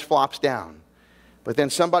hair always flops down. But then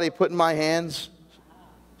somebody put in my hands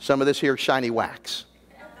some of this here shiny wax.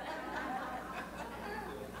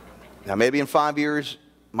 Now maybe in 5 years,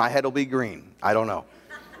 my head will be green. I don't know.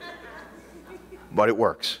 But it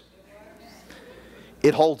works.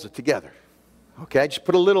 It holds it together. Okay, I just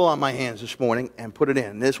put a little on my hands this morning and put it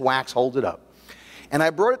in. This wax holds it up. And I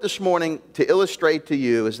brought it this morning to illustrate to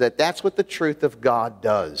you is that that's what the truth of God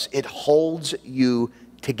does. It holds you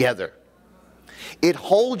together. It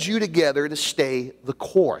holds you together to stay the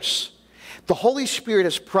course. The Holy Spirit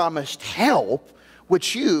has promised help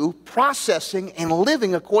with you processing and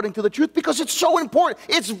living according to the truth because it's so important.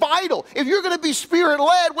 It's vital. If you're going to be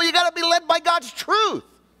Spirit-led, well, you got to be led by God's truth.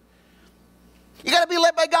 You got to be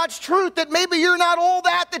led by God's truth that maybe you're not all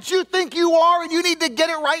that you think you are and you need to get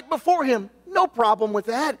it right before Him. No problem with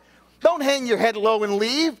that. Don't hang your head low and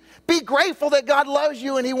leave. Be grateful that God loves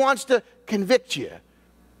you and He wants to convict you.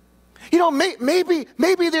 You know, maybe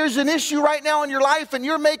there's an issue right now in your life and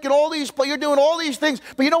you're doing all these things,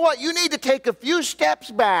 but you know what? You need to take a few steps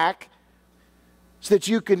back so that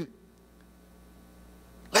you can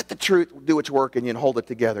let the truth do its work in you and hold it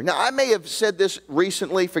together. Now, I may have said this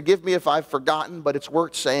recently. Forgive me if I've forgotten, but it's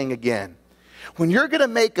worth saying again. When you're going to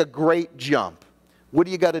make a great jump, what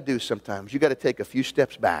do you got to do sometimes? You got to take a few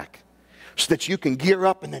steps back so that you can gear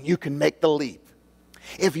up and then you can make the leap.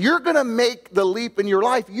 If you're going to make the leap in your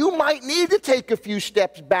life, you might need to take a few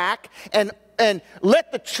steps back and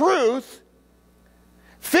let the truth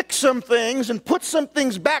fix some things and put some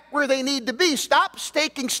things back where they need to be. Stop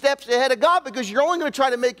taking steps ahead of God because you're only going to try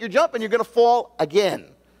to make your jump and you're going to fall again.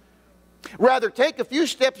 Rather, take a few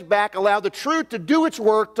steps back, allow the truth to do its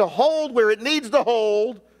work, to hold where it needs to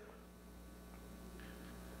hold.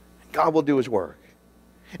 God will do His work.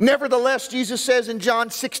 Nevertheless, Jesus says in John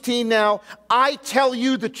 16 now, I tell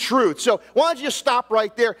you the truth. So why don't you stop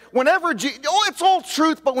right there? It's all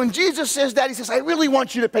truth, but when Jesus says that, He says, I really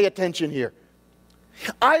want you to pay attention here.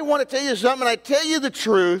 I want to tell you something, I tell you the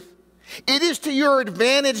truth. It is to your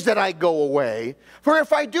advantage that I go away. For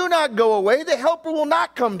if I do not go away, the Helper will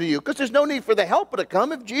not come to you. Because there's no need for the Helper to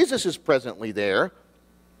come if Jesus is presently there.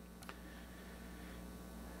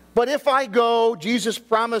 But if I go, Jesus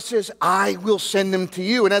promises, I will send them to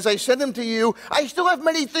you. And as I send them to you, I still have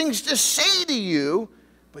many things to say to you,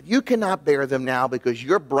 but you cannot bear them now because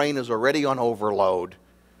your brain is already on overload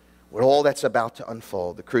with all that's about to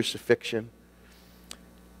unfold. The crucifixion,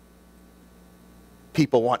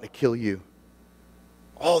 people wanting to kill you,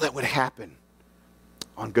 all that would happen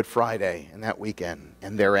on Good Friday and that weekend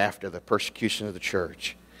and thereafter, the persecution of the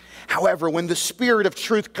church. However, when the Spirit of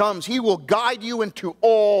truth comes, He will guide you into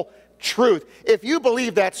all truth. If you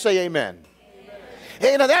believe that, say amen.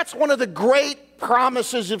 Amen. Now, that's one of the great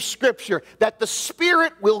promises of Scripture, that the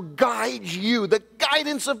Spirit will guide you, the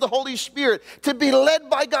guidance of the Holy Spirit, to be led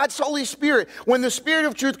by God's Holy Spirit. When the Spirit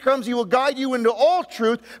of truth comes, He will guide you into all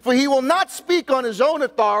truth, for He will not speak on His own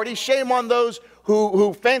authority. Shame on those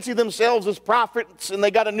who fancy themselves as prophets and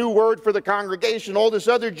they got a new word for the congregation, all this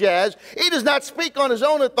other jazz. He does not speak on His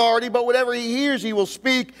own authority, but whatever He hears, He will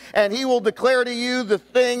speak, and He will declare to you the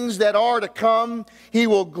things that are to come. He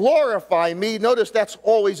will glorify me. Notice that's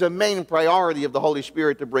always a main priority of the Holy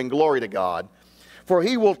Spirit, to bring glory to God. For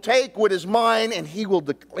He will take what is mine and He will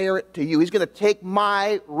declare it to you. He's going to take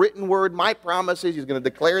my written word, my promises, He's going to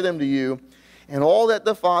declare them to you. And all that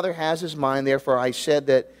the Father has is mine. Therefore I said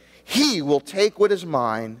that He will take what is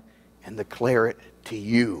mine and declare it to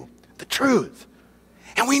you. The truth.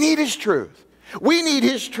 And we need His truth. We need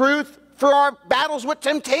His truth for our battles with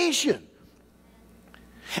temptation.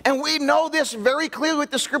 And we know this very clearly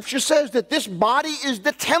what the Scripture says, that this body is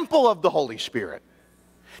the temple of the Holy Spirit.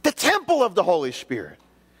 The temple of the Holy Spirit.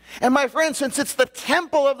 And my friend, since it's the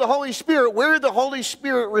temple of the Holy Spirit, where the Holy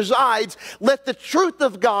Spirit resides, let the truth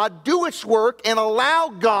of God do its work and allow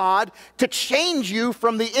God to change you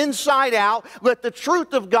from the inside out. Let the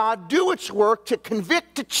truth of God do its work to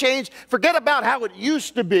convict, to change. Forget about how it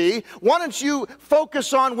used to be. Why don't you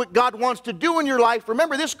focus on what God wants to do in your life?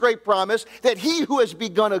 Remember this great promise, that He who has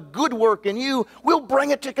begun a good work in you will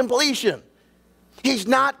bring it to completion. He's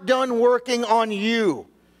not done working on you.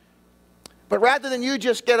 But rather than you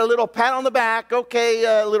just get a little pat on the back,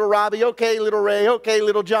 okay, little Robbie, okay, little Ray, okay,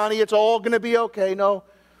 little Johnny, it's all going to be okay. No,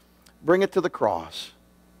 bring it to the cross.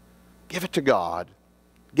 Give it to God.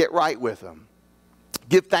 Get right with Him.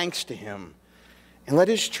 Give thanks to Him. And let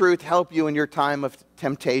His truth help you in your time of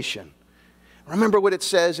temptation. Remember what it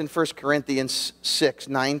says in 1 Corinthians 6,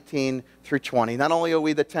 19 through 20. Not only are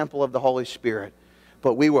we the temple of the Holy Spirit,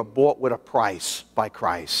 but we were bought with a price by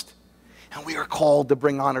Christ. And we are called to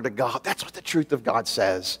bring honor to God. That's what the truth of God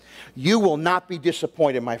says. You will not be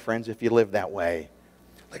disappointed, my friends, if you live that way.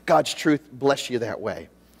 Let God's truth bless you that way.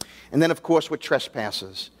 And then, of course, with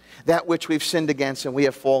trespasses, that which we've sinned against and we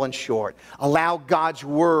have fallen short. Allow God's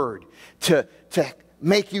word to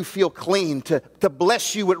make you feel clean, to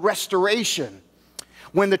bless you with restoration.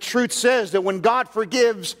 When the truth says that when God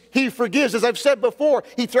forgives, He forgives. As I've said before,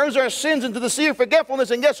 He throws our sins into the sea of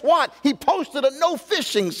forgetfulness, and guess what? He posted a no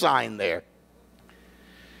fishing sign there.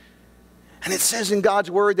 And it says in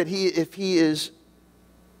God's word that if He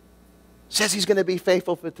says He's going to be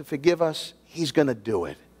faithful to forgive us, He's going to do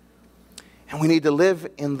it. And we need to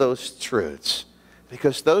live in those truths,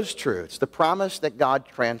 because those truths, the promise that God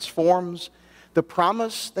transforms, the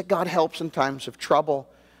promise that God helps in times of trouble,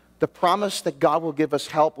 the promise that God will give us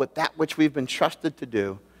help with that which we've been trusted to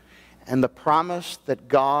do, and the promise that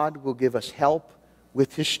God will give us help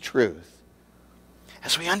with His truth.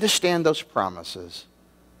 As we understand those promises,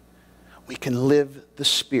 we can live the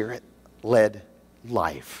Spirit-led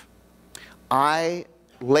life. I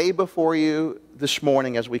lay before you this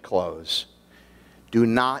morning as we close, do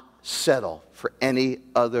not settle for any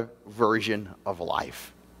other version of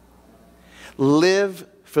life. Live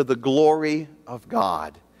for the glory of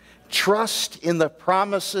God. Trust in the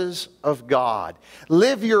promises of God.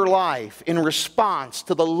 Live your life in response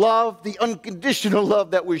to the love, the unconditional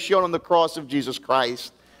love that was shown on the cross of Jesus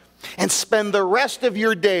Christ. And spend the rest of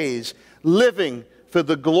your days living for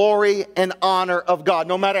the glory and honor of God.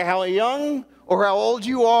 No matter how young or how old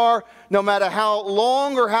you are, no matter how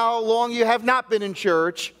long you have not been in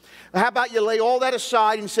church, how about you lay all that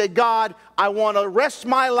aside and say, God, I want to rest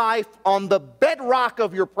my life on the bedrock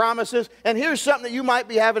of your promises. And here's something that you might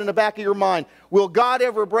be having in the back of your mind. Will God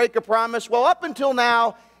ever break a promise? Well, up until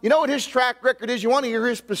now, you know what His track record is? You want to hear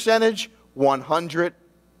His percentage?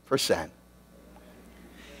 100%.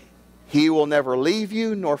 He will never leave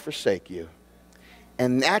you nor forsake you.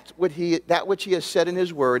 And that which He has said in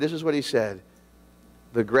His word, this is what He said.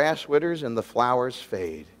 The grass withers and the flowers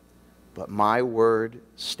fade, but my word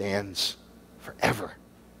stands forever.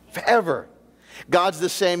 Forever. God's the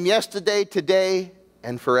same yesterday, today,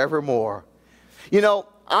 and forevermore. You know,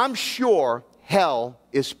 I'm sure hell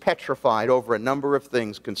is petrified over a number of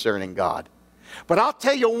things concerning God. But I'll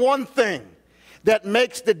tell you one thing that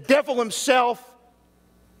makes the devil himself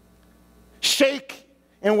shake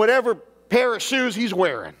in whatever pair of shoes he's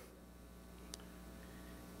wearing.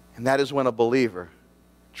 And that is when a believer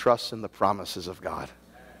trusts in the promises of God.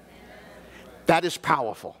 That is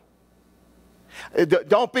powerful.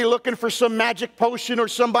 Don't be looking for some magic potion or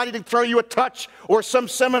somebody to throw you a touch or some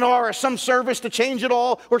seminar or some service to change it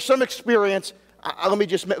all or some experience. Let me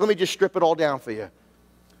just strip it all down for you.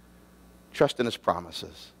 Trust in His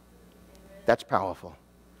promises. That's powerful.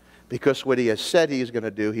 Because what He has said He is going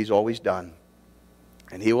to do, He's always done.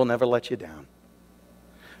 And He will never let you down.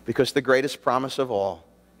 Because the greatest promise of all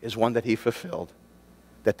is one that He fulfilled,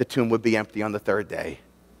 that the tomb would be empty on the third day.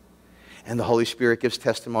 And the Holy Spirit gives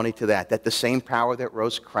testimony to that, that the same power that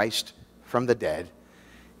rose Christ from the dead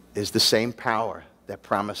is the same power that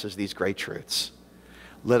promises these great truths.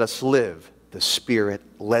 Let us live the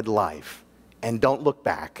Spirit-led life. And don't look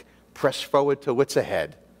back. Press forward to what's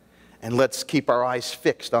ahead. And let's keep our eyes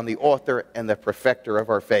fixed on the author and the perfecter of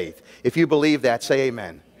our faith. If you believe that, say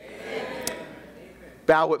amen. Amen.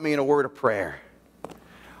 Bow with me in a word of prayer.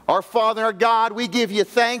 Our Father, our God, we give you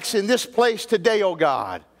thanks in this place today, O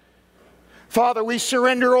God. Father, we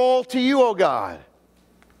surrender all to you, O God.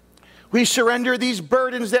 We surrender these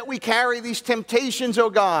burdens that we carry, these temptations, O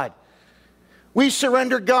God. We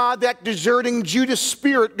surrender, God, that deserting Judas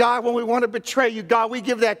spirit, God, when we want to betray you. God, we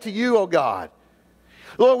give that to you, O God.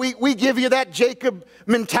 Lord, we give you that Jacob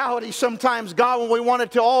mentality sometimes, God, when we want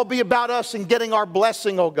it to all be about us and getting our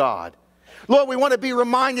blessing, O God. Lord, we want to be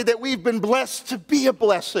reminded that we've been blessed to be a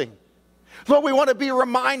blessing. Lord, we want to be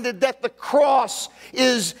reminded that the cross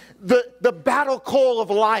is the battle call of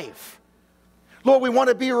life. Lord, we want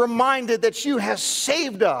to be reminded that you have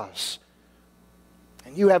saved us.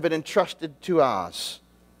 And you have it entrusted to us,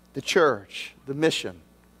 the church, the mission.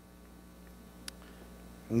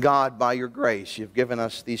 And God, by your grace, you've given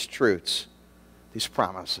us these truths, these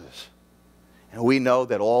promises. And we know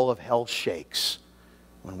that all of hell shakes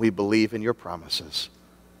when we believe in your promises.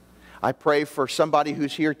 I pray for somebody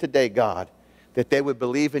who's here today, God, that they would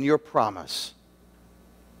believe in your promise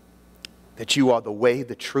that you are the way,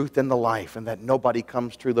 the truth, and the life, and that nobody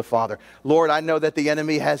comes through the Father. Lord, I know that the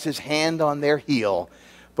enemy has his hand on their heel,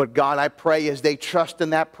 but God, I pray as they trust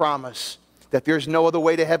in that promise that there's no other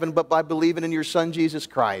way to heaven but by believing in your Son, Jesus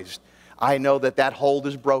Christ. I know that that hold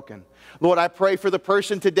is broken. Lord, I pray for the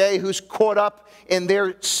person today who's caught up in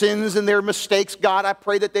their sins and their mistakes. God, I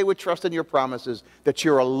pray that they would trust in your promises, that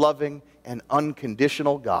you're a loving and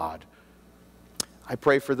unconditional God. I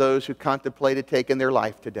pray for those who contemplated taking their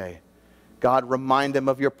life today. God, remind them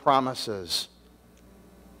of your promises,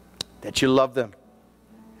 that you love them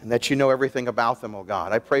and that you know everything about them, oh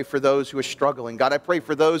God. I pray for those who are struggling. God, I pray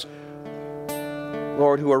for those,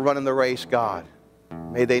 Lord, who are running the race, God.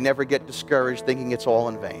 May they never get discouraged thinking it's all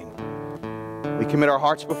in vain. We commit our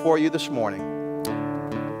hearts before you this morning.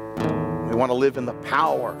 We want to live in the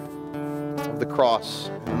power of the cross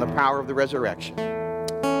and the power of the resurrection.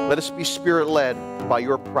 Let us be Spirit-led by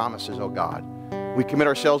your promises, oh God. We commit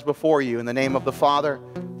ourselves before you in the name of the Father,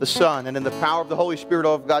 the Son, and in the power of the Holy Spirit.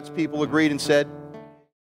 All of God's people agreed and said,